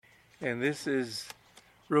And this is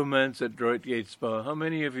Romance at Droitgate Spa. How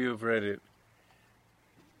many of you have read it?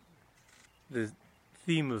 The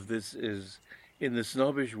theme of this is, in the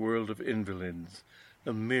snobbish world of invalids,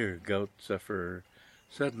 a mere gout sufferer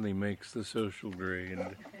suddenly makes the social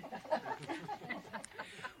grade.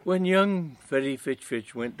 When young Freddy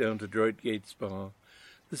Fitch went down to Droitgate Spa,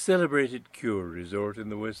 the celebrated cure resort in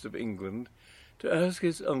the west of England, to ask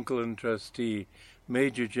his uncle and trustee,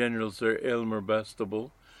 Major General Sir Aylmer Bastable,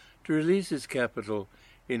 to release his capital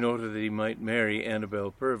in order that he might marry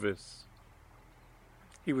Annabel Purvis.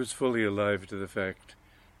 He was fully alive to the fact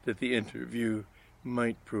that the interview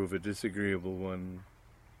might prove a disagreeable one.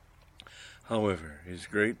 However, his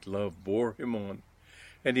great love bore him on,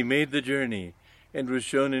 and he made the journey, and was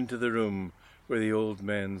shown into the room where the old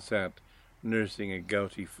man sat, nursing a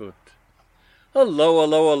gouty foot.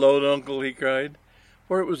 Hello, uncle, he cried,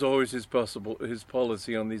 for it was always his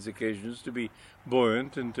policy on these occasions to be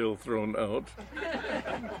buoyant until thrown out.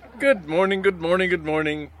 Good morning.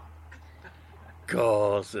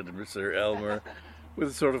 Gaw, said Sir Aylmer, with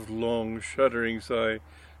a sort of long, shuddering sigh.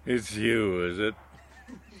 It's you, is it?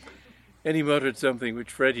 And he muttered something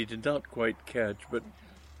which Freddy did not quite catch, but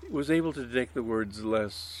was able to detect the words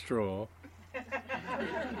last straw.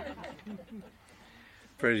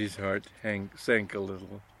 Freddy's heart sank a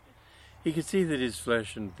little. He could see that his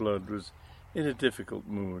flesh and blood was in a difficult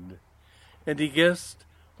mood, and he guessed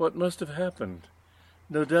what must have happened.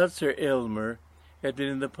 No doubt Sir Aylmer had been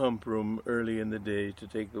in the pump room early in the day to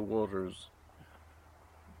take the waters,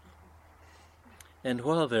 and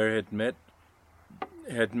while there had met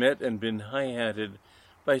and been high-hatted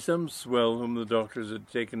by some swell whom the doctors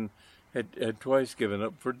had twice given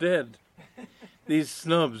up for dead. These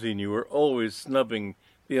snubs, he knew, were always snubbing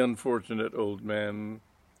the unfortunate old man.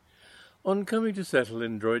 On coming to settle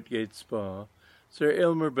in Droitgate Spa, Sir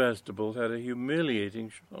Aylmer Bastable had a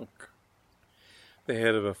humiliating shock. The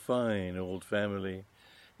head of a fine old family,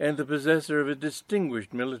 and the possessor of a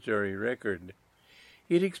distinguished military record,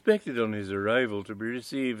 he had expected on his arrival to be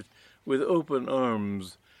received with open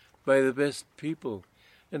arms by the best people,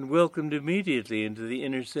 and welcomed immediately into the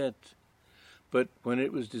inner set. But when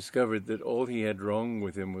it was discovered that all he had wrong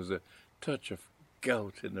with him was a touch of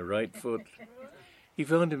gout in the right foot, he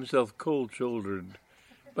found himself cold-shouldered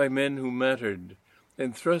by men who mattered,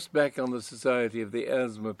 and thrust back on the society of the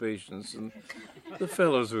asthma patients and the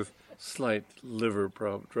fellows with slight liver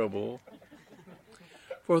trouble.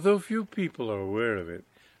 For though few people are aware of it,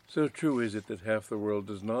 so true is it that half the world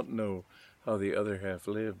does not know how the other half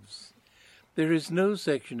lives. There is no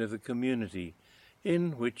section of the community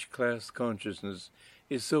in which class consciousness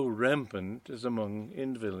is so rampant as among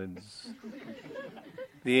invalids.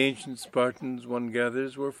 The ancient Spartans, one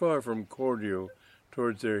gathers, were far from cordial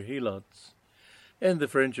towards their helots, and the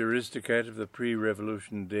French aristocrat of the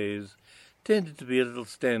pre-revolution days tended to be a little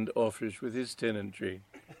standoffish with his tenantry.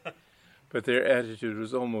 But their attitude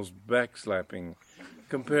was almost backslapping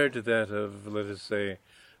compared to that of, let us say,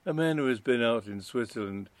 a man who has been out in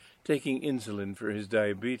Switzerland taking insulin for his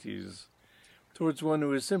diabetes, towards one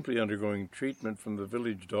who is simply undergoing treatment from the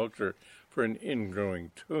village doctor for an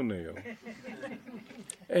ingrowing toenail.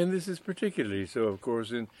 And this is particularly so, of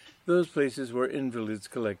course, in those places where invalids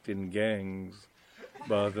collect in gangs,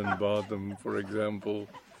 Baden-Baden, for example,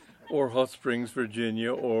 or Hot Springs,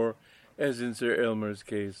 Virginia, or, as in Sir Aylmer's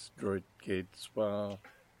case, Droitgate Spa.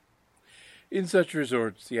 In such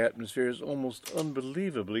resorts, the atmosphere is almost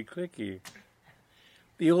unbelievably cliquey.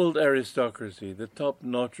 The old aristocracy, the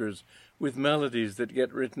top-notchers with maladies that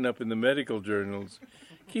get written up in the medical journals,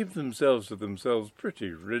 keep themselves to themselves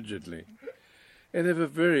pretty rigidly, and have a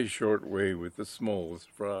very short way with the smallest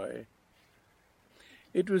fry.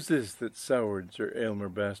 It was this that soured Sir Aylmer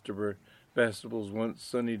Bastable's once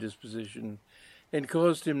sunny disposition, and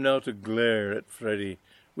caused him now to glare at Freddy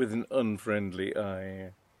with an unfriendly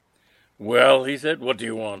eye. "Well," he said, "what do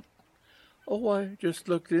you want?" "Oh, I just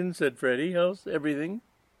looked in," said Freddy. "How's everything?"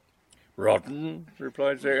 "Rotten,"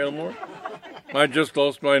 replied Sir Aylmer. "I just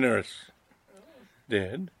lost my nurse."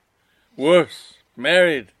 "Dead?" "Worse,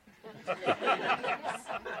 married.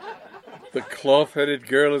 The cloth-headed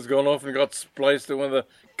girl has gone off and got spliced to one of the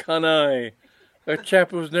canaille. A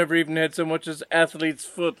chap who's never even had so much as athlete's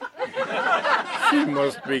foot. She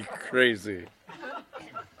must be crazy."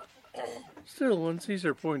 "Still, one sees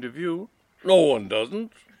her point of view." "No one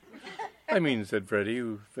doesn't." "I mean," said Freddy,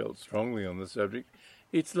 who felt strongly on the subject,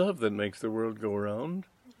 "it's love that makes the world go round."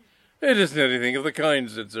 "It isn't anything of the kind,"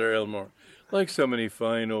 said Sir Aylmer. Like so many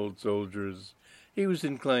fine old soldiers, he was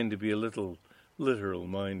inclined to be a little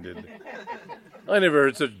literal-minded. "I never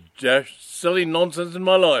heard such silly nonsense in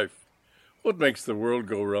my life. What makes the world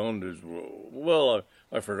go round is, well,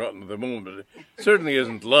 I've forgotten at the moment, but it certainly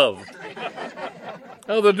isn't love.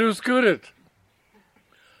 How the deuce could it?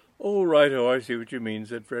 Oh, righto, I see what you mean,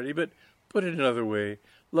 said Freddie, but put it another way.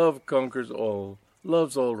 Love conquers all.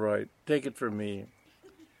 Love's all right. Take it from me.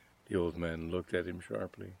 The old man looked at him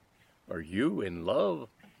sharply. Are you in love?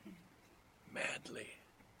 Madly.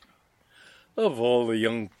 Of all the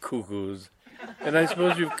young cuckoos. And I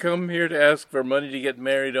suppose you've come here to ask for money to get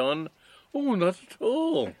married on? Oh, not at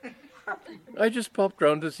all. I just popped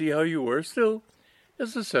round to see how you were. Still,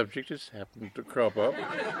 as the subject has happened to crop up.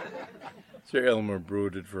 Sir Elmer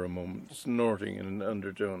brooded for a moment, snorting in an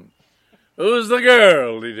undertone. Who's the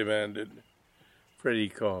girl? He demanded. Freddie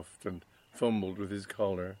coughed and fumbled with his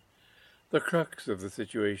collar. The crux of the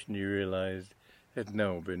situation, he realized, had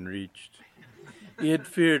now been reached. He had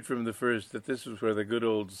feared from the first that this was where the good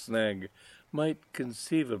old snag might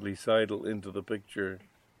conceivably sidle into the picture.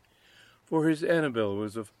 For his Annabel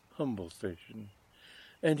was of humble station,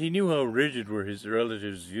 and he knew how rigid were his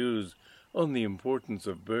relatives' views on the importance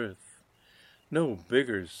of birth. No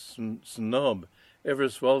bigger snob ever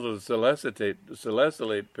swallowed a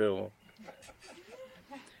salicylate pill.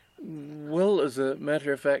 Well, as a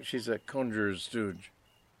matter of fact, she's a conjurer's stooge.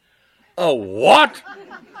 A what?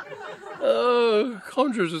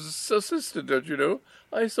 Conjurer's assistant, don't you know?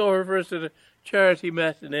 I saw her first at a charity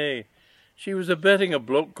matinee. She was abetting a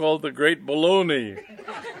bloke called the Great Baloney.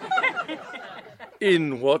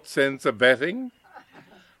 In what sense abetting?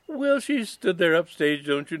 Well, she stood there upstage,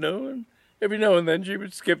 don't you know, and every now and then she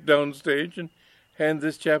would skip downstage and hand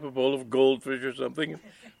this chap a bowl of goldfish or something,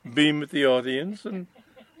 and beam at the audience, and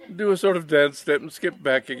do a sort of dance step and skip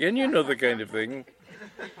back again. You know the kind of thing.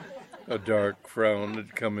 A dark frown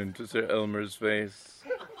had come into Sir Elmer's face.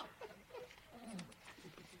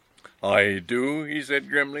 I do, he said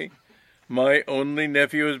grimly. My only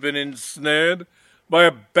nephew has been ensnared by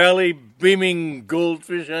a bally-beaming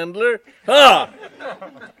goldfish handler. Ha!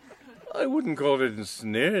 I wouldn't call it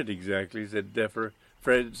ensnared exactly, said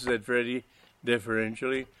Freddie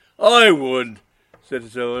deferentially. I would, said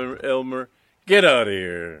Sir Elmer. Get out of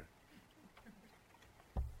here.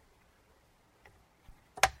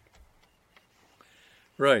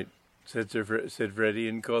 Right, said Freddie,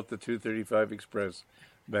 and caught the 2:35 express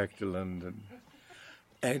back to London.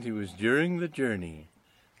 And it was during the journey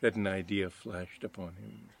that an idea flashed upon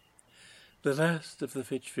him. The last of the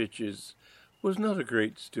Fitches was not a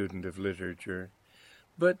great student of literature,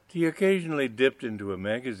 but he occasionally dipped into a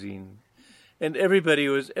magazine, and everybody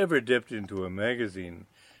who has ever dipped into a magazine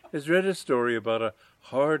has read a story about a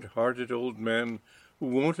hard-hearted old man who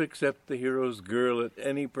won't accept the hero's girl at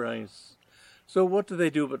any price. So what do they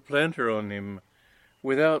do but plant her on him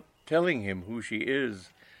without telling him who she is?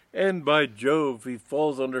 And by Jove, he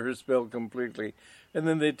falls under her spell completely. And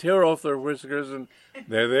then they tear off their whiskers, and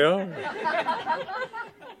there they are.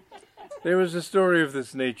 There was a story of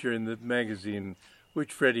this nature in the magazine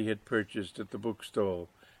which Freddie had purchased at the bookstall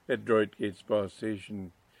at Droitgate Spa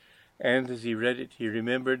station. And as he read it, he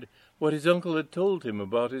remembered what his uncle had told him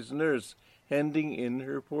about his nurse handing in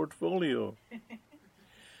her portfolio.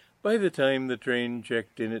 By the time the train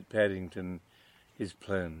checked in at Paddington, his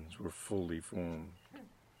plans were fully formed.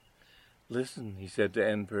 Listen, he said to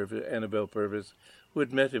Annabel Purvis, who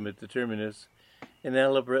had met him at the terminus, and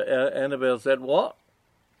Annabel said, What?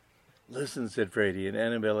 Listen, said Freddie, and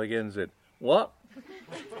Annabel again said, What?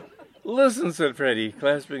 Listen, said Freddie,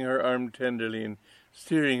 clasping her arm tenderly and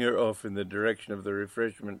steering her off in the direction of the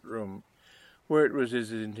refreshment room, where it was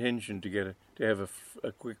his intention to have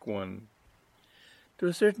a quick one. To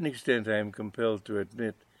a certain extent, I am compelled to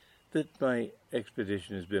admit that my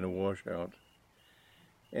expedition has been a washout.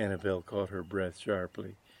 Annabel caught her breath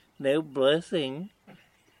sharply. No blessing.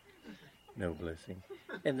 No blessing.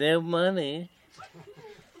 And no money.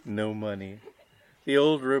 No money. The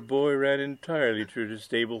older boy ran entirely true to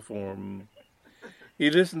stable form. He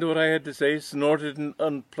listened to what I had to say, snorted in an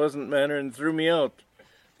unpleasant manner, and threw me out.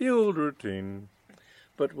 The old routine.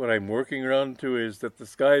 But what I'm working around to is that the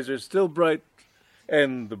skies are still bright,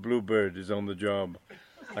 and the bluebird is on the job.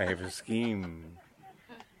 I have a scheme.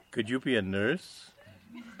 Could you be a nurse?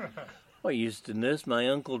 I used to nurse my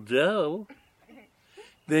Uncle Joe.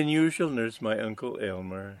 Then you shall nurse my Uncle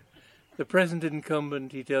Elmer. The present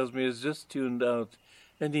incumbent, he tells me, is just tuned out,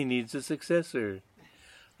 and he needs a successor.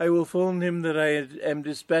 I will phone him that I am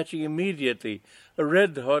dispatching immediately a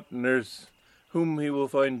red-hot nurse, whom he will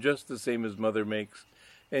find just the same as Mother makes,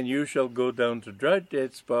 and you shall go down to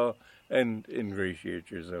Droitgate Spa and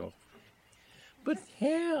ingratiate yourself. But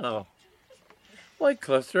how? Why,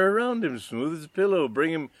 cluster around him, smooth his pillow,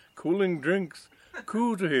 bring him cooling drinks,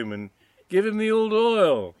 coo to him, and give him the old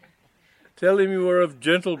oil. Tell him you are of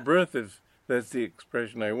gentle birth, that's the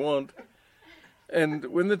expression I want. And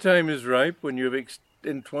when the time is ripe, when you have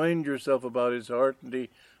entwined yourself about his heart and he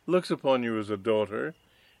looks upon you as a daughter,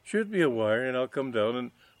 shoot me a wire and I'll come down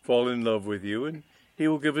and fall in love with you, and he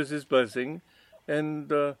will give us his blessing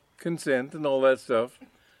and consent and all that stuff.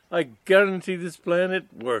 I guarantee this plan,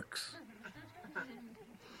 it works.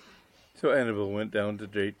 So Annabel went down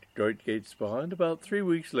to Droitgate Spa, and about 3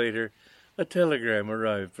 weeks later, a telegram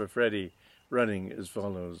arrived for Freddie, running as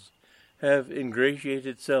follows: "Have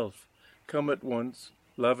ingratiated self. Come at once.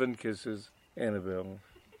 Love and kisses, Annabel."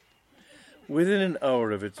 Within an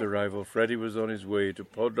hour of its arrival, Freddie was on his way to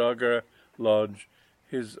Podagra Lodge,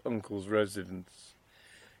 his uncle's residence.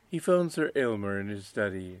 He found Sir Aylmer in his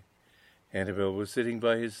study. Annabel was sitting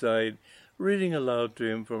by his side, reading aloud to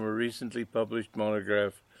him from a recently published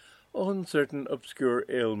monograph on certain obscure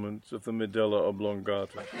ailments of the medulla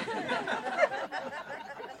oblongata.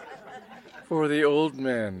 For the old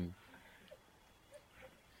man,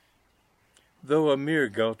 though a mere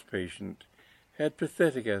gout patient, had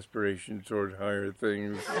pathetic aspirations toward higher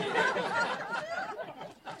things.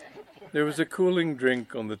 There was a cooling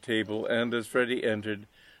drink on the table, and as Freddie entered,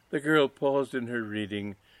 the girl paused in her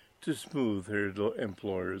reading to smooth her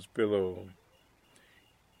employer's pillow.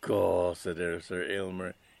 "Gaw," said Sir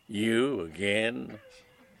Aylmer, "you again?"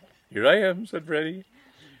 "Here I am," said Freddie.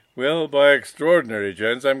 "Well, by extraordinary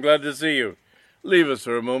chance, I'm glad to see you. Leave us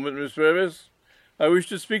for a moment, Miss Purvis. I wish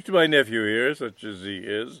to speak to my nephew here, such as he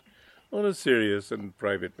is, on a serious and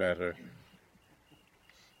private matter."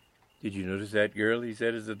 "Did you notice that girl?" he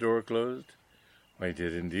said as the door closed. "I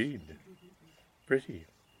did indeed. Pretty.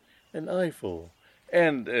 An eyeful.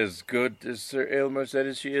 And as good, as Sir Aylmer said,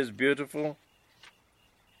 as she is beautiful.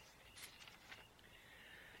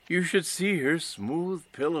 You should see her smooth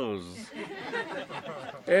pillows.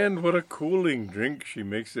 And what a cooling drink she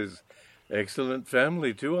mixes. Excellent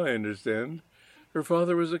family, too, I understand. Her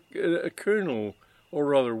father was a colonel, or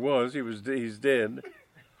rather was. He's dead.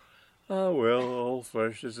 Ah, well, all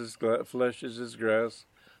flesh is as grass.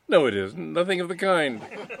 No, it isn't. Nothing of the kind.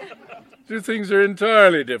 Two things are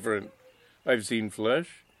entirely different. I've seen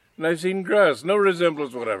flesh, and I've seen grass. No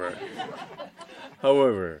resemblance whatever.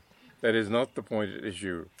 However, that is not the point at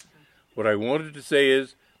issue. What I wanted to say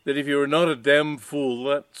is that if you were not a damn fool,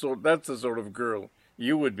 that's the sort of girl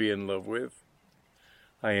you would be in love with.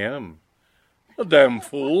 I am. A damn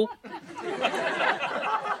fool?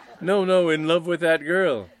 No, in love with that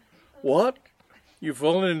girl. What? You've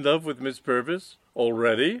fallen in love with Miss Purvis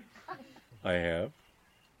already? I have.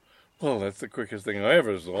 Well, that's the quickest thing I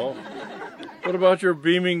ever saw. What about your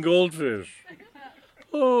beaming goldfish?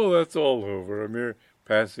 Oh, that's all over. A mere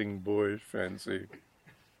passing boyish fancy.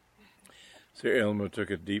 Sir Aylmer took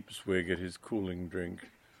a deep swig at his cooling drink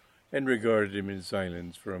and regarded him in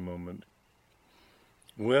silence for a moment.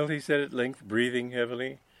 Well, he said at length, breathing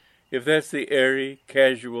heavily, if that's the airy,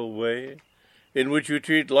 casual way in which you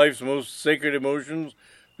treat life's most sacred emotions,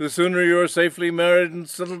 the sooner you're safely married and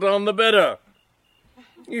settled down, the better.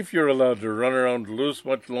 If you're allowed to run around loose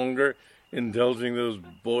much longer, indulging those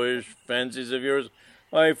boyish fancies of yours,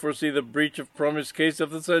 I foresee the breach of promise case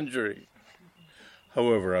of the century.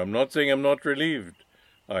 However, I'm not saying I'm not relieved.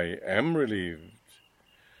 I am relieved.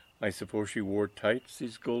 I suppose she wore tights,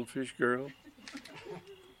 this goldfish girl?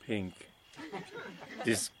 Pink.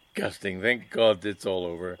 Disgusting. Thank God it's all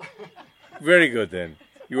over. Very good, then.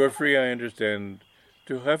 You are free, I understand,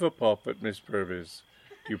 to have a pop at Miss Purvis.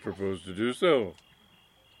 You propose to do so?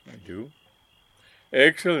 I do.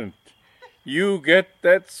 Excellent. You get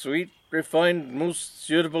that sweet, refined, most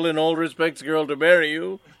suitable in all respects girl to marry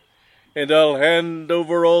you, and I'll hand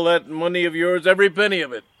over all that money of yours, every penny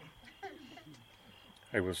of it.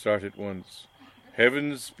 I will start at once.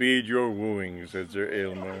 Heaven speed your wooing, said Sir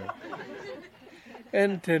Aylmer.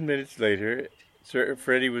 And 10 minutes later, Sir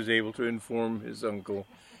Freddie was able to inform his uncle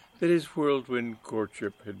that his whirlwind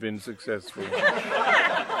courtship had been successful.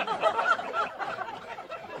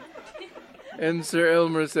 And Sir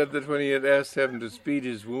Aylmer said that when he had asked heaven to speed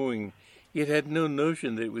his wooing, he had had no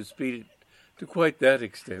notion that it would speed it to quite that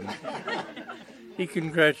extent. He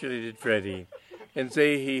congratulated Freddie, and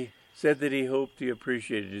he said that he hoped he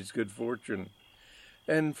appreciated his good fortune.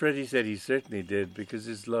 And Freddie said he certainly did, because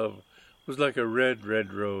his love was like a red,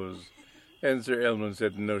 red rose. And Sir Aylmer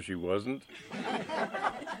said, no, she wasn't.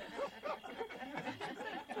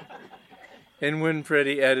 And when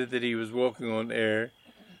Freddie added that he was walking on air,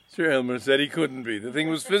 Sir Aylmer said he couldn't be. The thing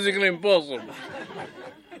was physically impossible.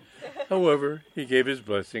 However, he gave his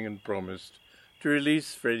blessing and promised to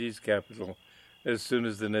release Freddie's capital as soon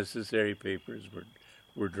as the necessary papers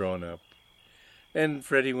were drawn up. And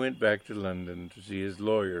Freddie went back to London to see his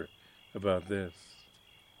lawyer about this.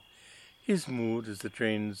 His mood, as the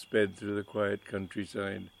train sped through the quiet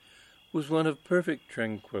countryside, was one of perfect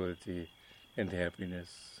tranquillity and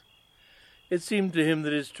happiness. It seemed to him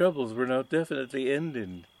that his troubles were now definitely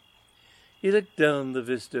ended. He looked down the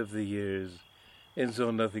vista of the years and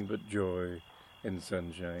saw nothing but joy and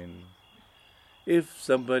sunshine. If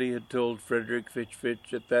somebody had told Frederick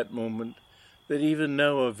Fitch at that moment that even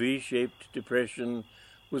now a V-shaped depression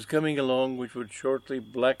was coming along which would shortly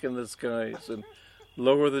blacken the skies and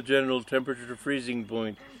lower the general temperature to freezing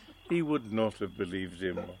point, he would not have believed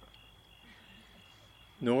him.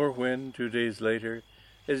 Nor when, 2 days later,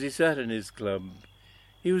 as he sat in his club,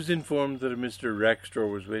 he was informed that a Mr. Rackstraw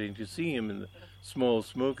was waiting to see him in the small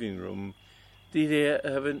smoking room, did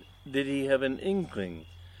he have an inkling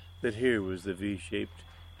that here was the V-shaped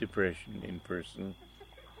depression in person.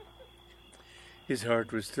 His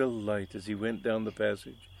heart was still light as he went down the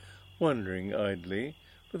passage, wondering idly,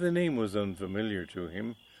 for the name was unfamiliar to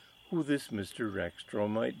him, who this Mr. Rackstraw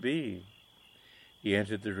might be. He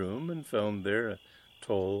entered the room and found there a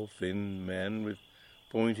tall, thin man with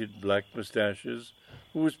pointed black moustaches,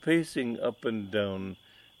 who was pacing up and down,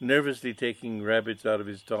 nervously taking rabbits out of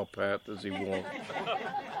his top hat as he walked.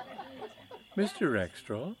 Mr.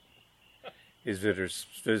 Rackstraw? His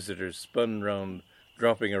visitor spun round,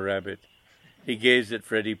 dropping a rabbit. He gazed at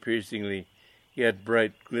Freddy piercingly. He had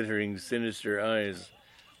bright, glittering, sinister eyes.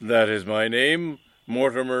 That is my name,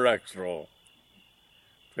 Mortimer Rackstraw.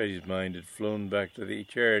 Freddy's mind had flown back to the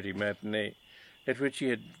charity matinee at which he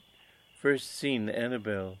had first seen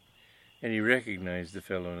Annabelle, and he recognized the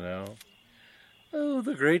fellow now. Oh,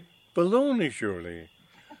 the great Baloney, surely.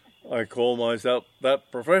 I call myself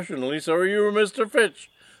that professionally, so are you, Mr. Fitch.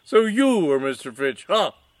 So you were Mr. Fitch.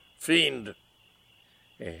 Ha! Fiend.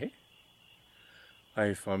 Eh?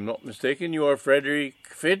 If I'm not mistaken, you are Frederick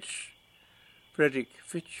Fitch? Frederick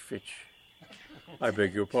Fitch. I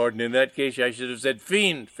beg your pardon. In that case, I should have said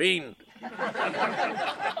fiend.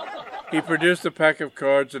 He produced a pack of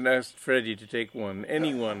cards and asked Freddy to take one,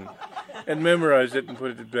 any one, and memorize it and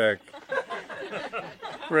put it back.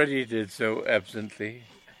 Freddy did so absently.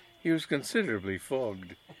 He was considerably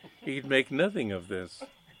fogged. He could make nothing of this.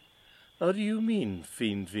 How do you mean,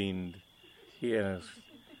 fiend? He asked.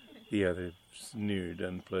 The other sneered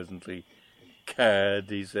unpleasantly. Cad,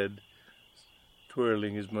 he said,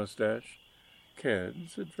 twirling his mustache. Cad,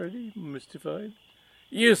 said Freddy, mystified.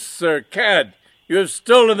 Yes, sir, cad. You have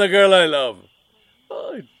stolen the girl I love.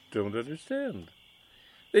 I don't understand.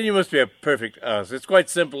 Then you must be a perfect ass. It's quite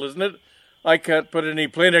simple, isn't it? I can't put it any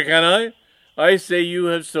plainer, can I? I say you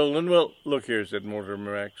have stolen. Well, look here, said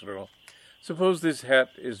Mortimer Rackstraw. Suppose this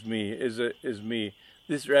hat is me.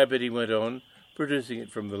 This rabbit, he went on, producing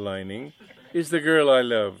it from the lining, is the girl I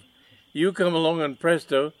love. You come along and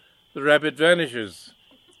presto, the rabbit vanishes.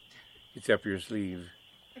 It's up your sleeve.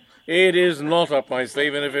 It is not up my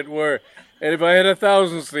sleeve, and if it were, and if I had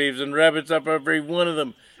 1,000 sleeves and rabbits up every one of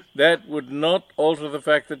them, that would not alter the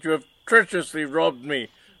fact that you have treacherously robbed me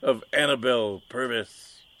of Annabelle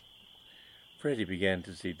Purvis. Freddy began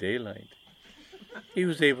to see daylight. He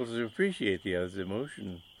was able to appreciate the other's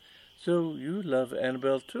emotion. So you love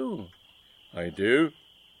Annabelle too? I do.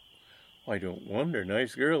 I don't wonder.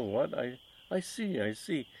 Nice girl, what? I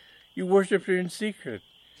see. You worshipped her in secret,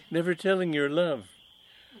 never telling your love.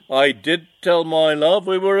 I did tell my love.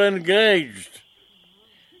 We were engaged.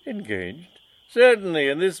 Engaged? Certainly,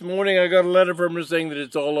 and this morning I got a letter from her saying that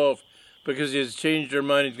it's all off because she has changed her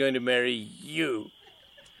mind and is going to marry you.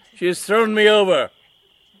 She has thrown me over.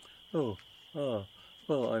 Oh,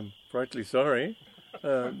 well, I'm frightfully sorry.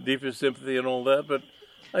 Deepest sympathy and all that, but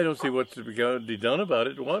I don't see what's to be done about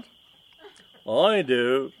it. What? I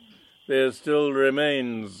do. There still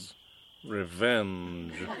remains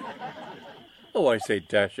revenge. Oh, I say,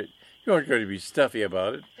 dash it. You aren't going to be stuffy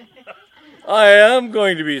about it. I am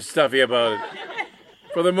going to be stuffy about it.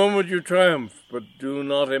 For the moment you triumph, but do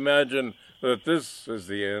not imagine that this is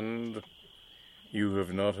the end. You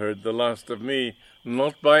have not heard the last of me,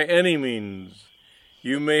 not by any means.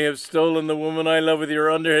 You may have stolen the woman I love with your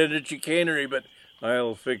underhanded chicanery, but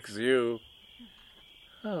I'll fix you.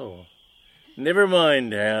 How? Never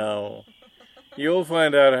mind how. You'll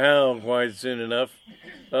find out how quite soon enough.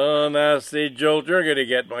 Oh, nasty jolt you're going to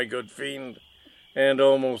get, my good fiend. And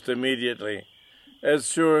almost immediately. As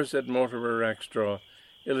sure, said Mortimer Rackstraw,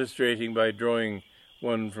 illustrating by drawing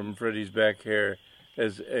one from Freddy's back hair,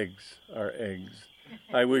 as eggs are eggs.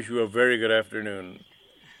 I wish you a very good afternoon.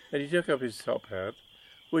 And he took up his top hat,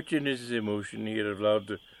 which in his emotion he had allowed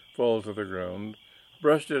to fall to the ground,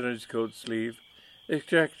 brushed it on his coat sleeve,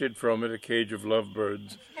 extracted from it a cage of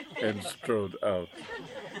lovebirds, and strode out.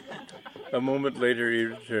 A moment later he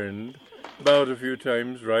returned, bowed a few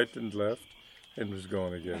times right and left, and was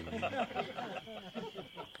gone again.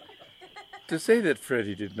 To say that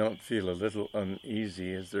Freddie did not feel a little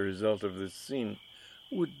uneasy as the result of this scene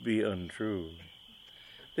would be untrue.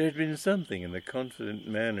 There had been something in the confident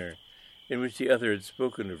manner in which the other had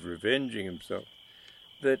spoken of revenging himself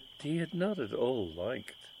that he had not at all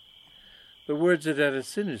liked. The words had had a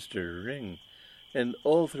sinister ring, and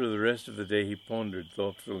all through the rest of the day he pondered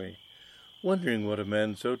thoughtfully, wondering what a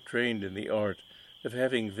man so trained in the art of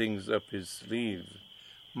having things up his sleeve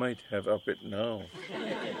might have up it now.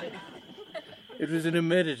 It was in a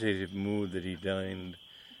meditative mood that he dined,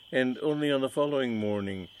 and only on the following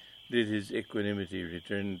morning did his equanimity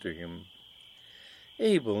return to him.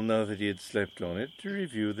 Able, now that he had slept on it, to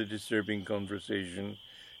review the disturbing conversation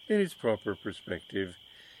in its proper perspective,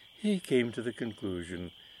 he came to the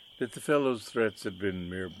conclusion that the fellow's threats had been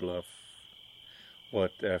mere bluff.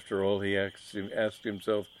 What, after all, he asked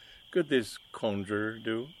himself, could this conjurer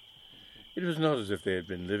do? It was not as if they had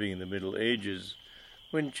been living in the Middle Ages,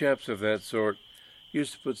 when chaps of that sort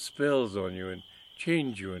used to put spells on you and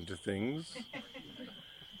change you into things.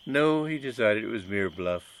 No, he decided it was mere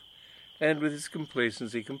bluff, and with his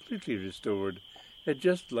complacency completely restored, had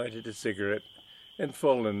just lighted a cigarette and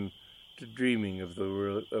fallen to dreaming of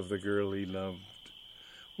the girl he loved,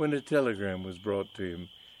 when a telegram was brought to him.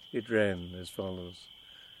 It ran as follows: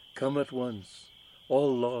 "Come at once.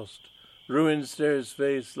 All lost. Ruined stairs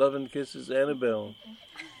face. Love and kisses, Annabelle."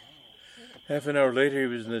 Half an hour later he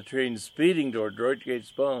was in the train speeding toward Droitgate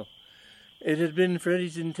Spa. It had been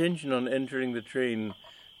Freddie's intention on entering the train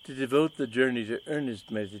to devote the journey to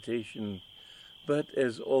earnest meditation, but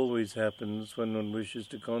as always happens when one wishes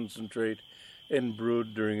to concentrate and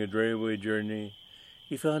brood during a railway journey,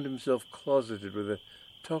 he found himself closeted with a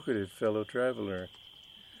talkative fellow traveller.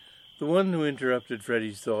 The one who interrupted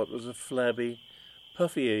Freddie's thought was a flabby,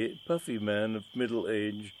 puffy man of middle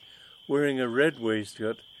age, wearing a red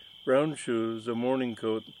waistcoat, brown shoes, a morning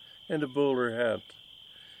coat, and a bowler hat.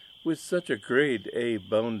 With such a grade A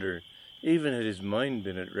bounder, even had his mind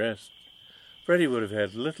been at rest, Freddie would have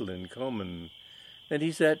had little in common, and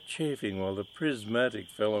he sat chafing while the prismatic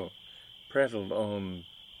fellow prattled on.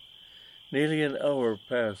 Nearly an hour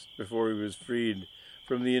passed before he was freed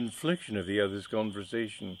from the infliction of the other's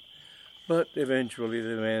conversation, but eventually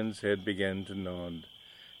the man's head began to nod,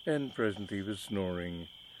 and presently he was snoring,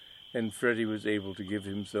 and Freddie was able to give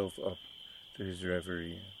himself up to his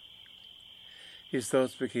reverie. His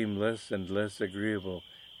thoughts became less and less agreeable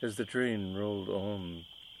as the train rolled on,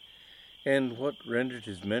 and what rendered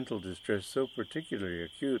his mental distress so particularly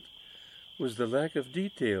acute was the lack of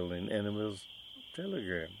detail in Annabelle's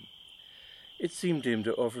telegram. It seemed to him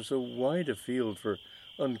to offer so wide a field for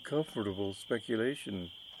uncomfortable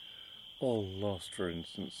speculation. All lost, for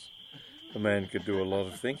instance. A man could do a lot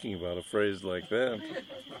of thinking about a phrase like that.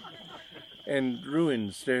 And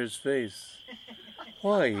ruined Stare's face.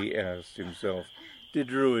 Why, he asked himself,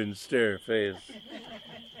 did ruined Stare face?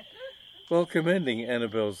 While commending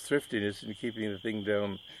Annabelle's thriftiness in keeping the thing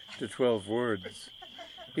down to 12 words,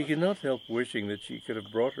 he could not help wishing that she could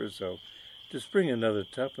have brought herself to spring another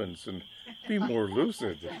tuppence and be more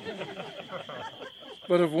lucid.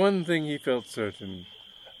 But of one thing he felt certain: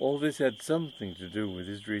 all this had something to do with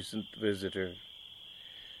his recent visitor.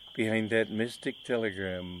 Behind that mystic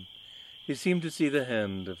telegram, he seemed to see the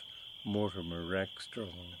hand of Mortimer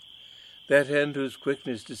Rackstraw, that hand whose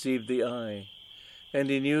quickness deceived the eye, and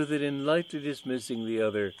he knew that in lightly dismissing the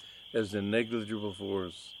other as a negligible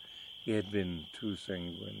force, he had been too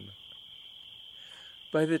sanguine.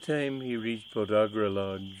 By the time he reached Podagra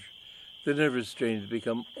Lodge, the nervous strain had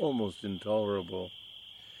become almost intolerable.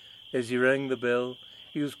 As he rang the bell,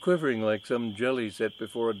 he was quivering like some jelly set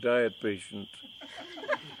before a diet patient.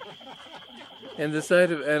 And the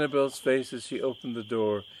sight of Annabelle's face as she opened the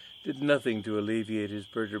door did nothing to alleviate his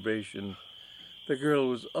perturbation. The girl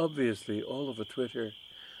was obviously all of a twitter.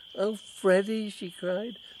 "Oh, Freddie," she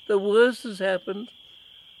cried, "the worst has happened."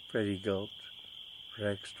 Freddie gulped.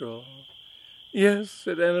 "Rackstraw?" "Yes,"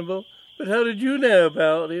 said Annabelle, "but how did you know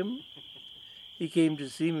about him?" "He came to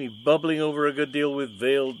see me, bubbling over a good deal with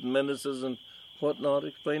veiled menaces and what-not,"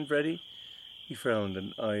 explained Freddie. He frowned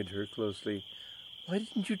and eyed her closely. "Why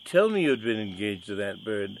didn't you tell me you had been engaged to that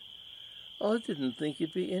bird?" "Oh, I didn't think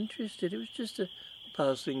you'd be interested. It was just a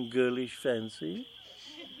passing girlish fancy."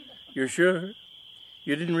 "You're sure?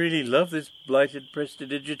 You didn't really love this blighted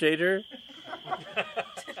prestidigitator?"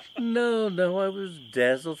 No, I was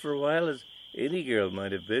dazzled for a while, as any girl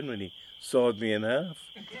might have been when he sawed me in half.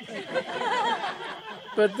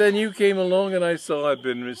 But then you came along and I saw I'd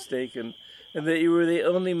been mistaken, and that you were the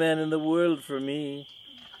only man in the world for me."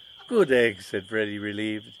 "Good egg," said Freddie,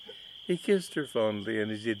 relieved. He kissed her fondly,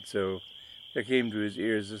 and as he did so, there came to his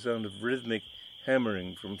ears the sound of rhythmic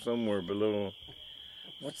hammering from somewhere below.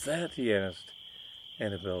 "What's that?" he asked.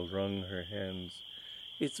 Annabel wrung her hands.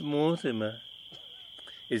 "It's Mortimer."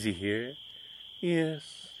 "Is he here?"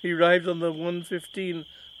 "Yes. He arrived on the 1:15.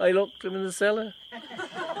 I locked him in the cellar."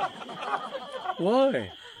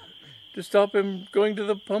 "Why?" "To stop him going to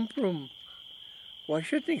the pump room." "Why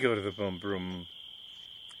shouldn't he go to the pump room?"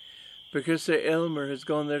 "Because Sir Aylmer has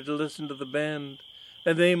gone there to listen to the band,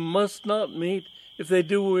 and they must not meet. If they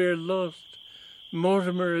do, we're lost.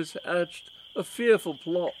 Mortimer has hatched a fearful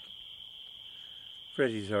plot."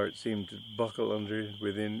 Freddie's heart seemed to buckle under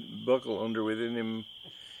within him.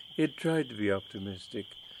 He had tried to be optimistic,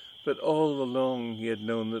 but all along he had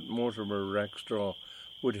known that Mortimer Rackstraw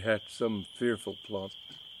would hatch some fearful plot.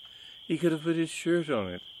 He could have put his shirt on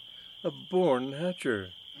it. A born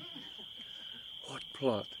hatcher. "What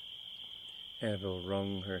plot?" Annabel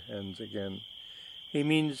wrung her hands again. "He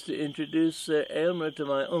means to introduce Sir Aylmer to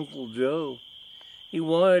my Uncle Joe. He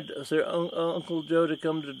wired Uncle Joe to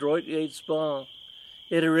come to Droitgate Spa.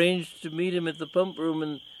 He had arranged to meet him at the pump room,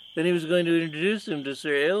 and then he was going to introduce him to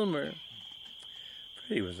Sir Aylmer."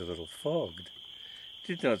 Freddie was a little fogged. It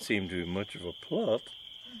did not seem to be much of a plot.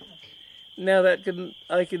 "Now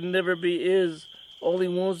I can never be his. All he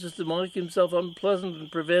wants is to make himself unpleasant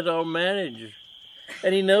and prevent our marriage.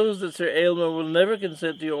 And he knows that Sir Aylmer will never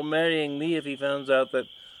consent to your marrying me if he finds out that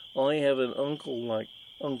I have an uncle like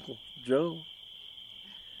Uncle Joe."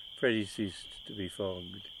 Freddie ceased to be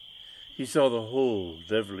fogged. He saw the whole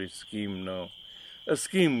devilish scheme now. A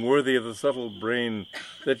scheme worthy of the subtle brain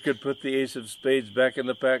that could put the ace of spades back in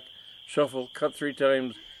the pack, shuffle, cut 3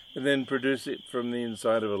 times, and then produce it from the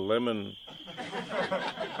inside of a lemon.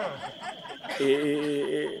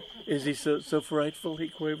 Is he so frightful?" he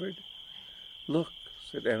quavered. "Look,"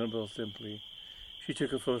 said Annabel simply. She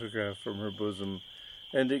took a photograph from her bosom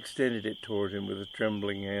and extended it toward him with a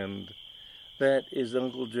trembling hand. "That is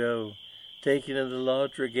Uncle Joe, taken in the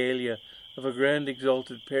large regalia of a grand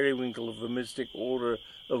exalted periwinkle of the mystic order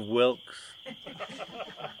of whelks."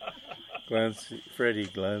 Freddie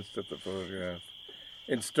glanced at the photograph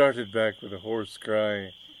and started back with a hoarse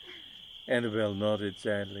cry. Annabel nodded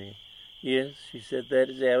sadly. "Yes," she said, "that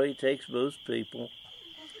is how he takes most people.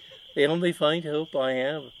 The only faint hope I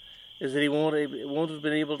have is that he won't have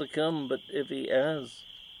been able to come, but if he has..."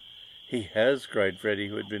 "He has," cried Freddie,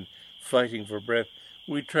 who had been fighting for breath.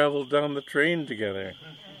 "We travelled down the train together."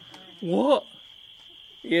 "What?"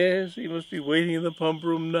 "Yes, he must be waiting in the pump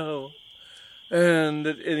room now. And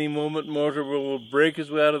at any moment Mortimer will break his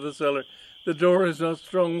way out of the cellar. The door is not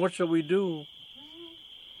strong. What shall we do?"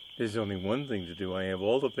 "There's only one thing to do. I have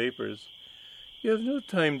all the papers." "You have no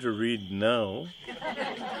time to read now."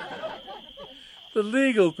 "The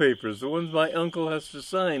legal papers, the ones my uncle has to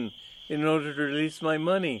sign in order to release my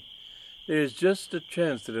money. There's just a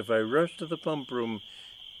chance that if I rush to the pump room,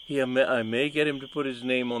 I may get him to put his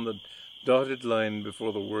name on the dotted line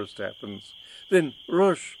before the worst happens." "Then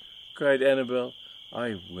rush!" cried Annabel.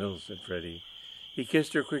 "I will," said Freddie. He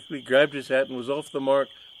kissed her quickly, grabbed his hat, and was off the mark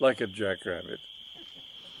like a jackrabbit.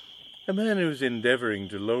 A man who was endeavouring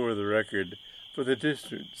to lower the record for the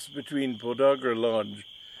distance between Podagra Lodge,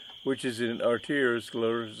 which is in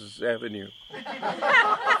Arteriosclerosis Avenue,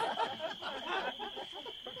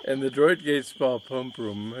 and the Droitgate Spa pump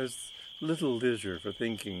room has little leisure for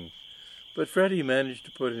thinking, but Freddie managed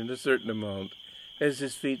to put in a certain amount as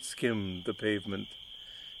his feet skimmed the pavement,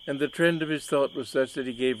 and the trend of his thought was such that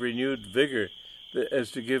he gave renewed vigour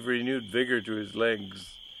to his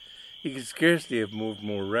legs. He could scarcely have moved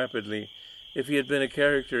more rapidly if he had been a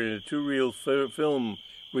character in a two-reel film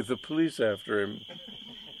with the police after him.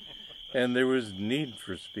 And there was need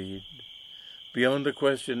for speed. Beyond a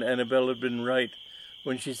question, Annabel had been right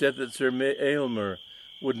when she said that Sir Aylmer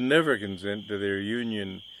would never consent to their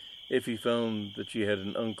union if he found that she had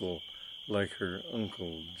an uncle like her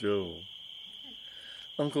Uncle Joe.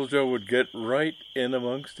 Uncle Joe would get right in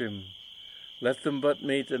amongst him. Let them but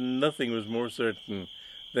meet, and nothing was more certain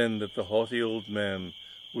than that the haughty old man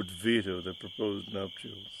would veto the proposed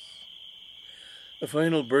nuptials. A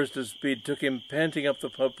final burst of speed took him panting up the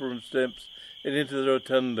pump room steps and into the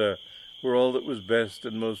rotunda, where all that was best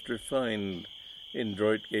and most refined in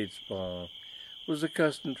Droitgate Spa was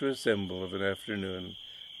accustomed to assemble of an afternoon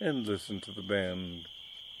and listen to the band.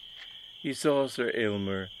 He saw Sir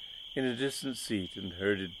Aylmer in a distant seat and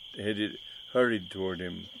hurried toward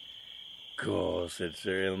him. "Gaw," said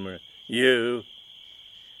Sir Aylmer. "You?"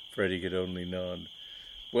 Freddie could only nod.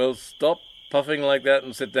 "Well, stop puffing like that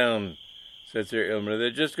and sit down," said Sir Aylmer. "They're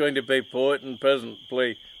just going to play poet and peasant.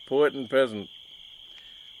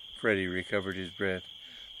 Freddie recovered his breath.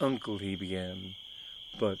 "Uncle," he began,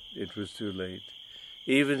 but it was too late.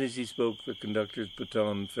 Even as he spoke, the conductor's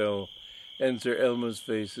baton fell, and Sir Elmer's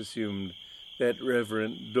face assumed that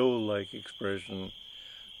reverent, dole-like expression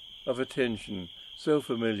of attention so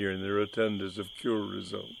familiar in the rotundas of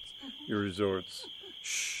resorts.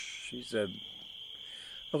 "Shh," she said.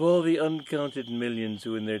 Of all the uncounted millions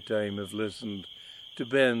who in their time have listened to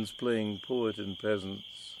bands playing poet and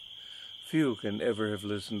peasants, few can ever have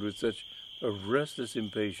listened with such a restless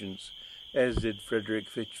impatience as did Frederick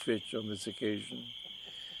Fitch on this occasion.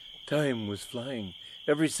 Time was flying.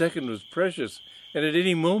 Every second was precious, and at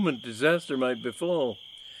any moment disaster might befall.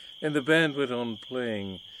 And the band went on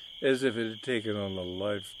playing as if it had taken on a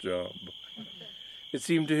life job. It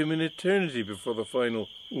seemed to him an eternity before the final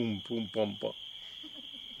pum-pum-pum-pum.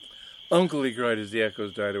 "Uncle," he cried as the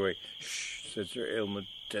echoes died away. "Shh," said Sir Aylmer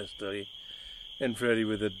testily, and Freddie,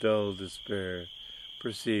 with a dull despair,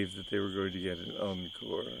 perceived that they were going to get an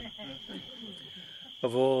encore.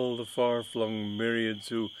 Of all the far-flung myriads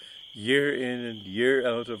who, year in and year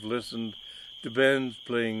out, have listened to bands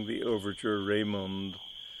playing the overture Raymond,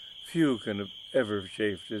 few can have ever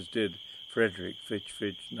chafed as did Frederick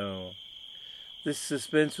Fitch now. This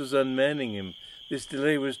suspense was unmanning him. This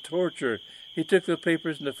delay was torture. He took the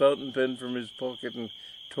papers and a fountain pen from his pocket and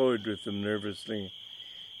toyed with them nervously.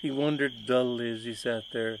 He wondered dully as he sat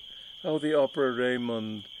there how the opera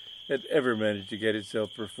Raymond had ever managed to get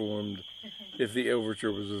itself performed if the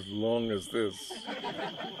overture was as long as this.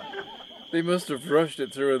 They must have rushed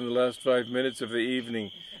it through in the last 5 minutes of the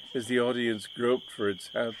evening as the audience groped for its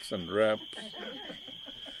hats and wraps.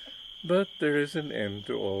 But there is an end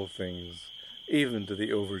to all things, even to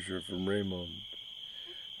the overture from Raymond.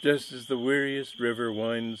 Just as the weariest river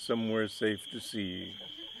winds somewhere safe to sea,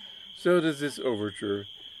 so does this overture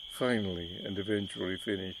finally and eventually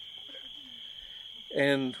finish.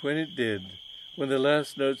 And when it did, when the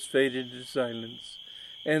last notes faded into silence,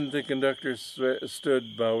 and the conductor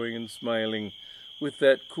stood bowing and smiling with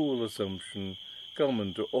that cool assumption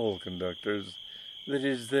common to all conductors, that it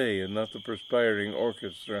is they and not the perspiring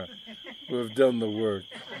orchestra who have done the work,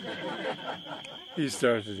 he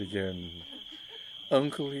started again.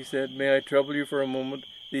 "Uncle," he said, "may I trouble you for a moment?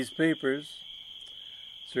 These papers—"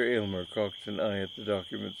 Sir Aylmer cocked an eye at the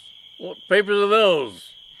documents. "What papers are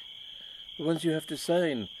those?" "The ones you have to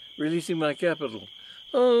sign, releasing my capital."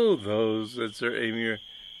 "Oh, those," said Sir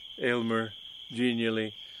Aylmer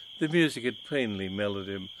genially. The music had plainly mellowed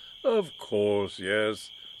him. "Of course,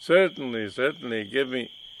 yes. Certainly. Give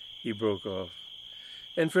me—" He broke off.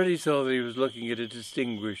 And Freddie saw that he was looking at a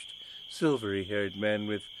distinguished, silvery-haired man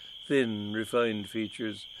with thin, refined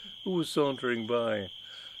features, who was sauntering by.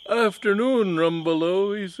 "Afternoon,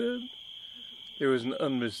 Rumbelow," he said. There was an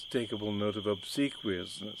unmistakable note of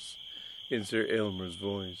obsequiousness in Sir Aylmer's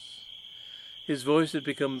voice. His voice had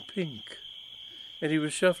become pink, and he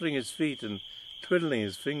was shuffling his feet and twiddling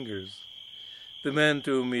his fingers. The man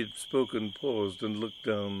to whom he had spoken paused and looked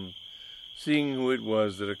down. Seeing who it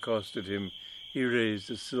was that accosted him, he raised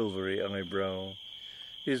a silvery eyebrow.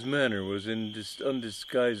 His manner was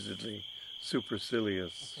undisguisedly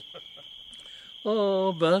supercilious.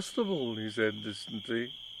 "Ah, Bastable," he said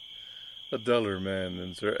distantly. A duller man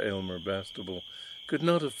than Sir Aylmer Bastable could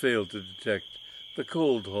not have failed to detect the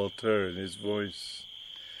cold hauteur in his voice.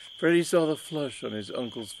 Freddie saw the flush on his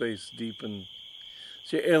uncle's face deepen.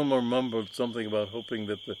 Sir Aylmer mumbled something about hoping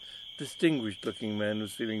that the distinguished-looking man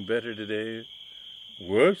was feeling better today.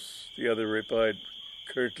 "Worse," the other replied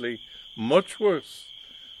curtly. "Much worse.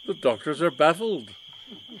 The doctors are baffled.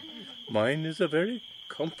 Mine is a very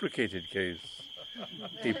complicated case."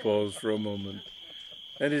 He paused for a moment,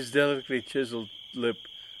 and his delicately chiseled lip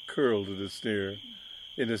curled in a sneer.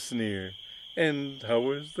 "And how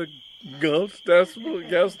is the gout, Gastable?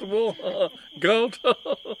 Gout?"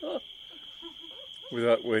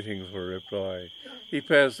 Without waiting for a reply, he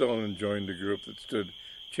passed on and joined a group that stood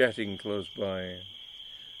chatting close by.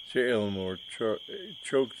 Sir Aylmer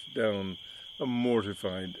choked down a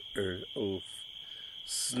mortified oath.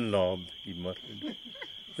 "Snob," he muttered.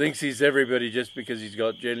 "Thinks he's everybody just because he's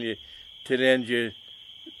got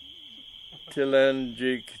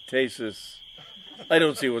telangiectasis. I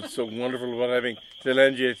don't see what's so wonderful about having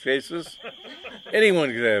telangiectasis.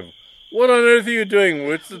 Anyone could have. What on earth are you doing?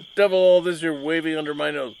 What's the devil all this you're waving under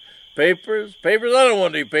my nose? Papers? I don't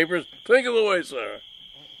want any papers. Take them away, sir."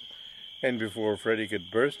 And before Freddie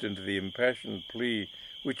could burst into the impassioned plea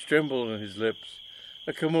which trembled on his lips,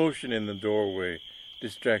 a commotion in the doorway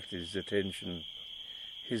distracted his attention.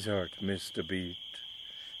 His heart missed a beat,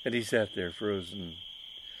 and he sat there frozen.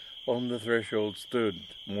 On the threshold stood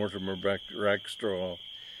Mortimer Rackstraw.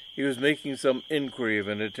 He was making some inquiry of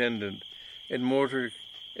an attendant, and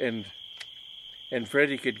and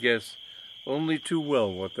Freddie could guess only too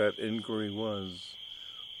well what that inquiry was.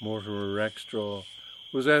 Mortimer Rackstraw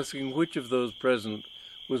was asking which of those present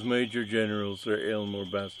was Major General Sir Aylmer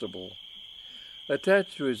Bastable.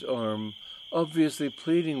 Attached to his arm, obviously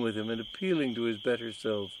pleading with him and appealing to his better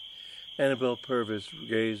self, Annabel Purvis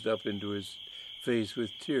gazed up into his face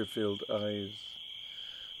with tear-filled eyes.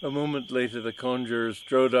 A moment later the conjurer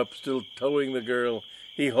strode up, still towing the girl.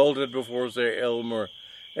 He halted before Sir Aylmer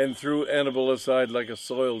and threw Annabel aside like a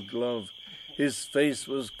soiled glove. His face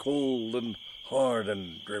was cold and hard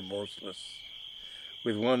and remorseless.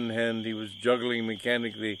 With one hand he was juggling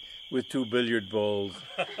mechanically with 2 billiard balls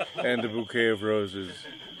and a bouquet of roses.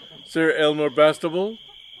 Sir Aylmer Bastable?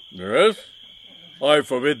 Yes? I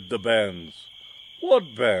forbid the banns.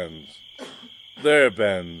 What banns? Their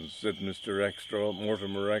banns, said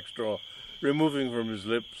Mortimer Rackstraw, removing from his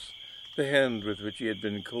lips the hand with which he had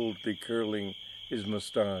been coldly curling his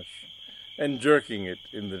moustache, and jerking it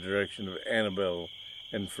in the direction of Annabel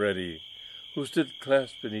and Freddie, who stood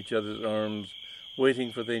clasped in each other's arms,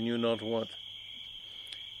 waiting for they knew not what.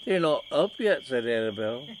 They're not up yet, said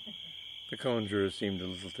Annabel. The conjurer seemed a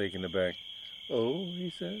little taken aback. Oh, he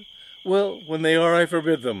said. Well, when they are, I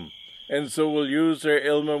forbid them, and so will you, Sir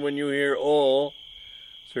Aylmer, when you hear all.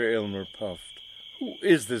 Sir Aylmer puffed. Who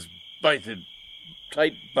is this bited,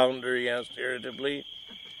 tight bounder? He asked irritably.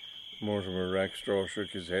 Mortimer Rackstraw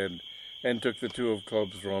shook his head and took the 2 of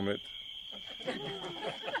clubs from it.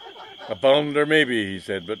 A bounder maybe, he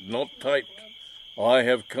said, but not tight. I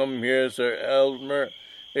have come here, Sir Aylmer,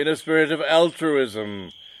 in a spirit of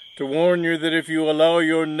altruism, to warn you that if you allow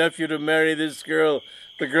your nephew to marry this girl,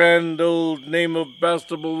 the grand old name of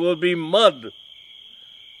Bastable will be mud.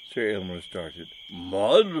 Sir Aylmer started.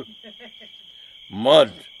 Mud?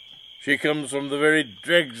 Mud. She comes from the very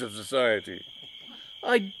dregs of society.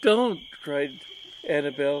 I don't, cried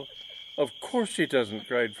Annabel. Of course she doesn't,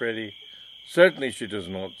 cried Freddie. Certainly she does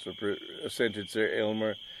not, assented Sir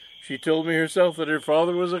Aylmer. She told me herself that her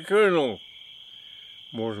father was a colonel.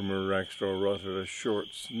 Mortimer Rackstraw uttered a short,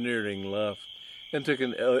 sneering laugh and took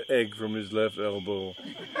an egg from his left elbow.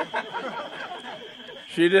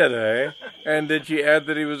 She did, eh? And did she add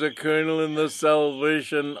that he was a colonel in the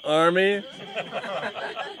Salvation Army?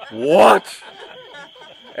 What?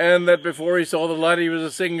 And that before he saw the light he was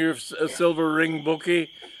a singer of a silver ring bookie,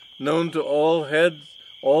 known to all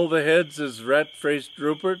the heads as Rat-Faced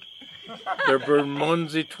Rupert, their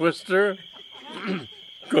Bermondsey Twister?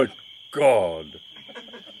 Good God!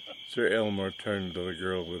 Sir Aylmer turned to the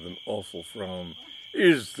girl with an awful frown.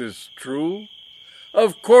 Is this true?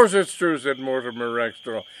 Of course it's true, said Mortimer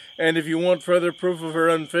Rackstraw, and if you want further proof of her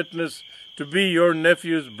unfitness to be your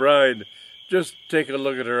nephew's bride, just take a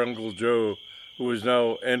look at her Uncle Joe, who is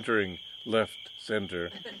now entering left center.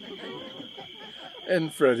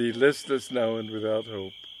 And Freddie, listless now and without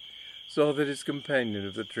hope, saw that his companion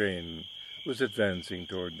of the train was advancing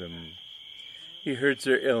toward them. He heard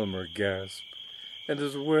Sir Aylmer gasp, and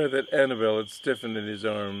was aware that Annabel had stiffened in his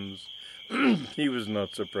arms. He was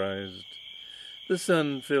not surprised. The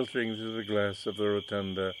sun, filtering through the glass of the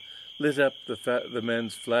rotunda, lit up the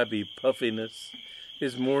man's flabby puffiness,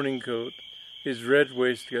 his morning coat, his red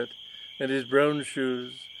waistcoat, and his brown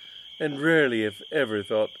shoes, and rarely, if ever,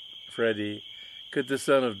 thought Freddie, could the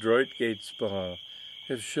son of Droitgate Spa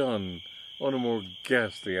have shone on a more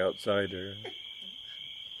ghastly outsider.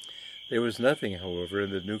 There was nothing, however,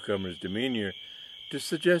 in the newcomer's demeanor to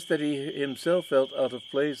suggest that he himself felt out of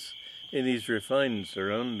place in these refined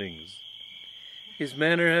surroundings. His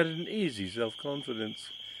manner had an easy self-confidence.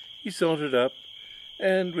 He sauntered up,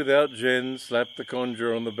 and without gin, slapped the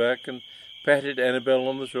conjurer on the back and patted Annabel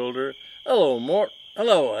on the shoulder. Hello, Mort.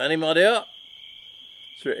 Hello, Annie, my dear.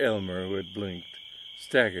 Sir Aylmer, who had blinked,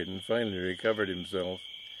 staggered and finally recovered himself,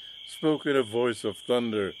 spoke in a voice of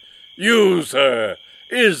thunder. You, sir!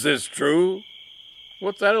 Is this true?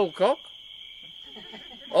 What's that, old cock?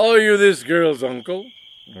 Are you this girl's uncle?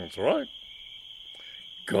 That's right.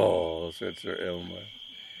 Gaw, said Sir Aylmer.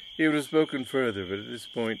 He would have spoken further, but at this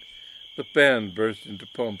point the band burst into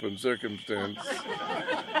pomp and circumstance,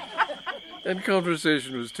 and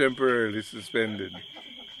conversation was temporarily suspended.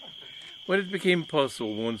 When it became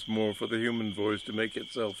possible once more for the human voice to make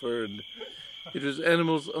itself heard, it was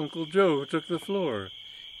Animal's Uncle Joe who took the floor.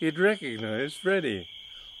 He had recognized Freddie.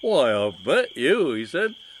 Why, I'll bet you, he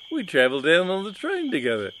said. We travelled down on the train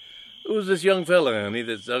together. Who's this young fellow, honey,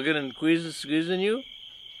 that's hugging and squeezing you?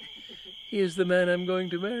 He is the man I'm going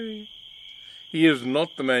to marry. He is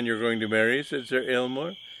not the man you're going to marry, said Sir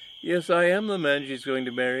Aylmer. Yes, I am the man she's going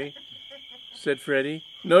to marry, said Freddie.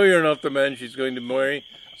 No, you're not the man she's going to marry,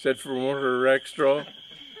 said Mortimer Rackstraw.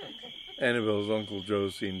 Annabel's Uncle Joe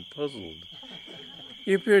seemed puzzled.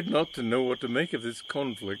 He appeared not to know what to make of this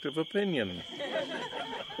conflict of opinion.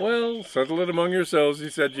 "Well, settle it among yourselves," he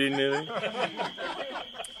said genially.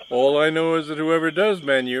 "All I know is that whoever does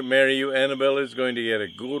marry you, Annabel, is going to get a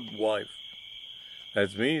good wife."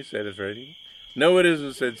 "That's me," said Freddie. "No, it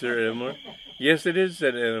isn't," said Sir Elmer. "Yes, it is,"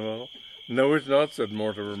 said Annabel. "No, it's not," said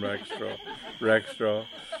Mortimer Rackstraw.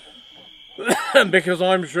 "Because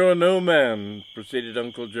I'm sure no man," proceeded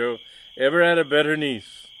Uncle Joe, "ever had a better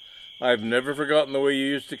niece. I've never forgotten the way you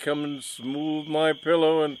used to come and smooth my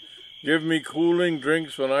pillow and give me cooling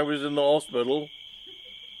drinks when I was in the hospital."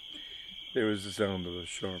 There was the sound of a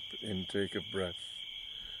sharp intake of breath.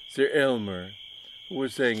 Sir Elmer, who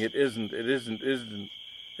was saying "it isn't,"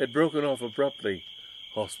 had broken off abruptly.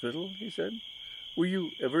 "Hospital?" he said. "Were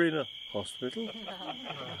you ever in a hospital?"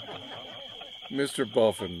 Mr.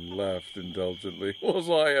 Boffin laughed indulgently. "Was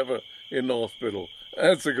I ever in the hospital?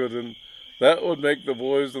 That's a good one. That would make the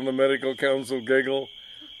boys on the medical council giggle.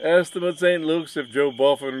 Ask them at St. Luke's if Joe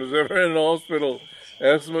Boffin was ever in a hospital.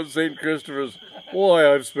 Ask them at St. Christopher's.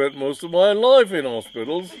 Why, I've spent most of my life in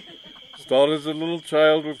hospitals. Started as a little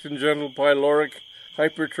child with congenital pyloric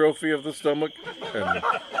hypertrophy of the stomach and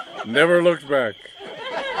never looked back."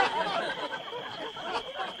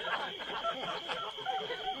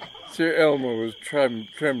 Sir Elmer was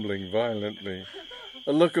trembling violently.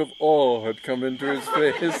 A look of awe had come into his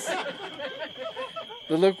face.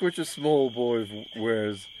 The look which a small boy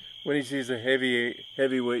wears when he sees a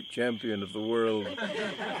heavyweight champion of the world.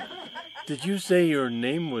 "Did you say your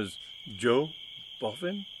name was Joe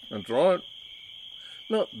Boffin?" "That's right."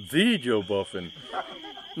 "Not the Joe Boffin?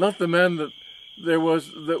 Not the man that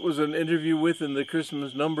was an interview with in the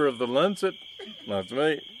Christmas number of the Lancet?" "That's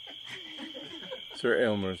me." Sir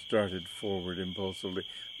Elmer started forward impulsively.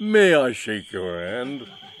 "May I shake your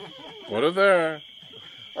hand?" "Put it there."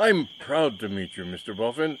 "I'm proud to meet you, Mr.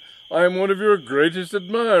 Boffin. I am one of your greatest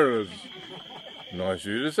admirers." "Nice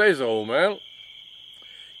of you to say so, old man."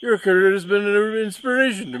 "Your career has been an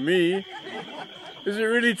inspiration to me. Is it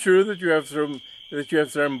really true that you have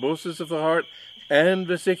thrombosis of the heart and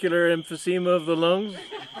vesicular emphysema of the lungs?"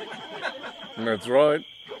 "That's right."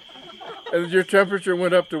 "And your temperature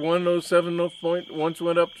went up to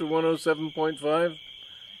 107.5?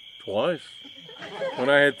 "Twice. When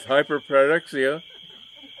I had hyperpyrexia."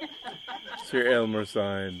 Sir Elmer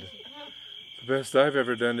sighed. "The best I've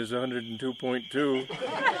ever done is 102.2.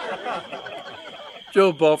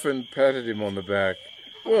 Joe Boffin patted him on the back.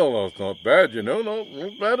 "Well, that's not bad, you know.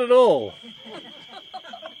 Not bad at all."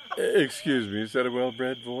 "Excuse me," said a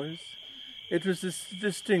well-bred voice. It was this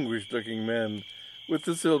distinguished-looking man with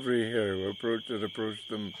the silvery hair who approached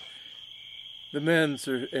them. The man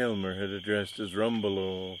Sir Elmer had addressed as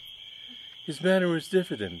Rumbelow. His manner was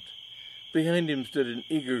diffident. Behind him stood an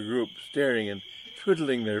eager group, staring and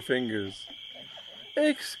twiddling their fingers.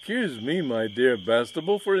 "Excuse me, my dear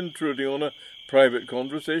Bastable, for intruding on a private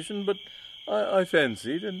conversation, but I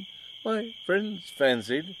fancied, and my friends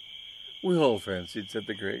fancied, we all fancied," said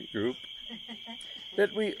the great group,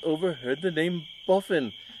 "that we overheard the name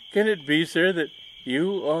Boffin. Can it be, sir, that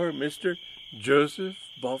you are Mr. Joseph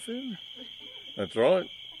Boffin?" "That's right."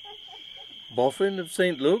 "Boffin of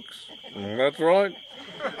St. Luke's?" "That's right."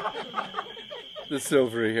 The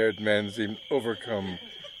silvery-haired man seemed overcome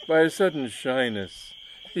by a sudden shyness.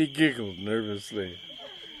 He giggled nervously.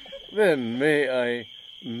 "Then may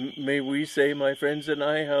we say, my friends and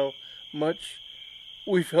I, how much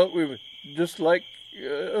we felt we were just like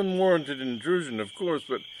unwarranted intrusion, of course,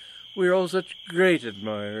 but we're all such great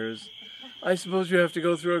admirers. I suppose you have to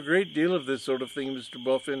go through a great deal of this sort of thing, Mr.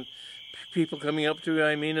 Boffin. People coming up to you,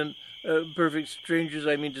 I mean, and perfect strangers,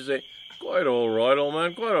 I mean to say." "Quite all right, old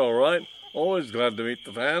man, quite all right. Always glad to meet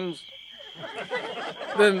the fans."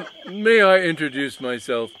 "Then may I introduce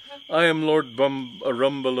myself? I am Lord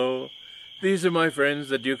Rumbelow. These are my friends,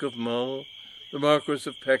 the Duke of Mull, the Marquis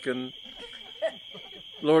of Pecan,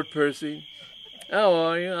 Lord Percy. How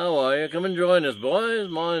are you? Come and join us, boys.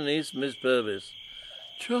 My niece, Miss Purvis."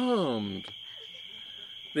 "Charmed."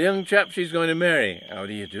 "The young chap she's going to marry. How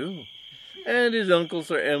do you do?" "And his uncle,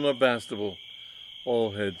 Sir Elmer Bastable."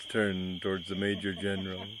 All heads turned towards the Major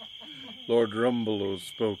General. Lord Rumbelow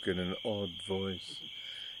spoke in an awed voice.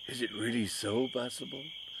 "Is it really so,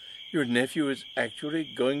 Bastable? Your nephew is actually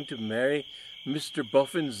going to marry Mr.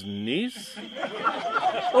 Boffin's niece?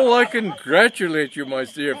 Oh, I congratulate you, my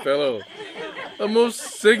dear fellow. A most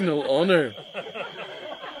signal honor."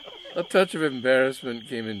 A touch of embarrassment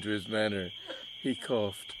came into his manner. He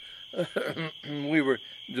coughed. "We were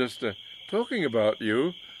just talking about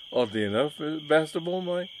you, oddly enough, Bastable,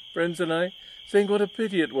 my friends and I, saying what a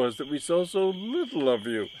pity it was that we saw so little of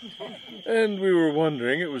you. And we were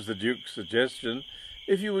wondering, it was the Duke's suggestion,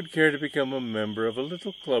 if you would care to become a member of a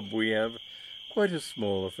little club we have, quite a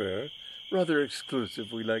small affair, rather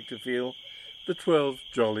exclusive, we like to feel, the 12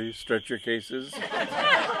 Jolly Stretcher Cases.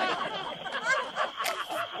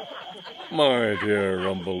 My dear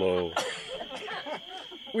Rumbelow,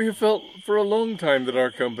 we have felt for a long time that our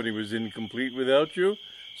company was incomplete without you,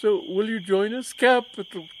 so will you join us?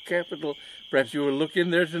 Capital, capital. Perhaps you will look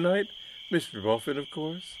in there tonight? Mr. Boffin, of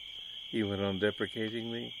course, he went on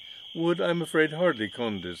deprecatingly, would, I'm afraid, hardly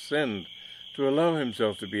condescend to allow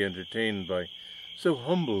himself to be entertained by so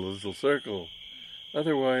humble a little circle.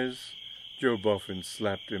 Otherwise, Joe Boffin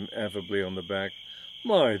slapped him affably on the back.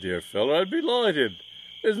 My dear fellow, I'd be delighted.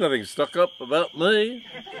 There's nothing stuck up about me.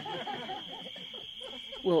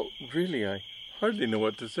 Well, really, I hardly know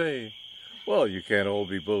what to say. Well, you can't all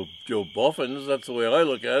be both Joe Boffins, that's the way I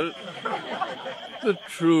look at it. The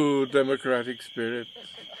true democratic spirit.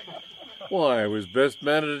 Why, I was best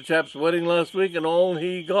man at a chap's wedding last week, and all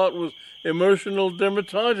he got was emotional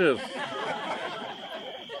dermatitis.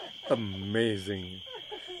 Amazing.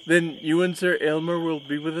 Then you and Sir Elmer will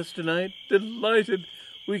be with us tonight? Delighted.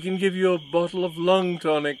 We can give you a bottle of lung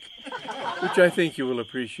tonic, which I think you will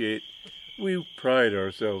appreciate. We pride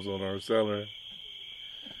ourselves on our cellar.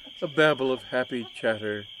 A babble of happy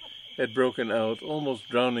chatter had broken out, almost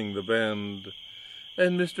drowning the band,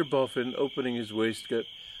 and Mr. Boffin, opening his waistcoat,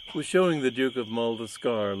 was showing the Duke of Mull the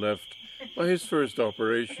scar left by his first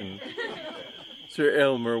operation. Sir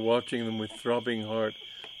Elmer, watching them with throbbing heart,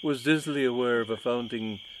 was dizzily aware of a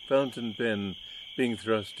fountain pen being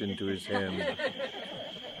thrust into his hand.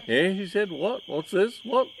 Eh, he said, what? What's this?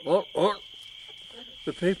 What?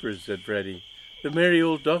 The papers, said Freddy. The merry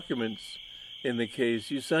old documents in the case.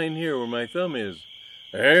 You sign here where my thumb is.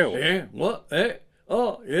 Eh? What? Eh?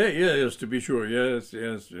 Oh, yes, to be sure. Yes,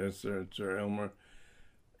 Sir Elmer,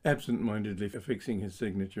 absent-mindedly affixing his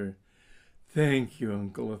signature. Thank you,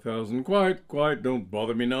 Uncle, 1,000. Quite. Don't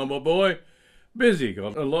bother me now, my boy. Busy,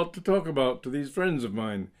 got a lot to talk about to these friends of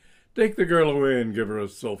mine. Take the girl away and give her a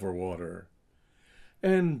sulphur water.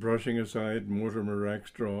 And brushing aside Mortimer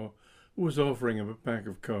Rackstraw, who was offering him a pack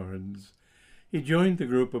of cards, he joined the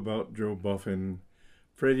group about Joe Boffin.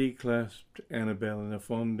 Freddie clasped Annabel in a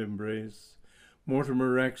fond embrace. Mortimer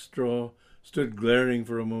Rackstraw stood glaring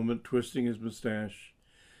for a moment, twisting his moustache.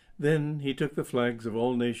 Then he took the flags of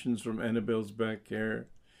all nations from Annabel's back hair,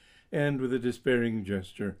 and with a despairing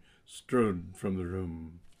gesture strode from the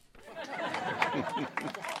room.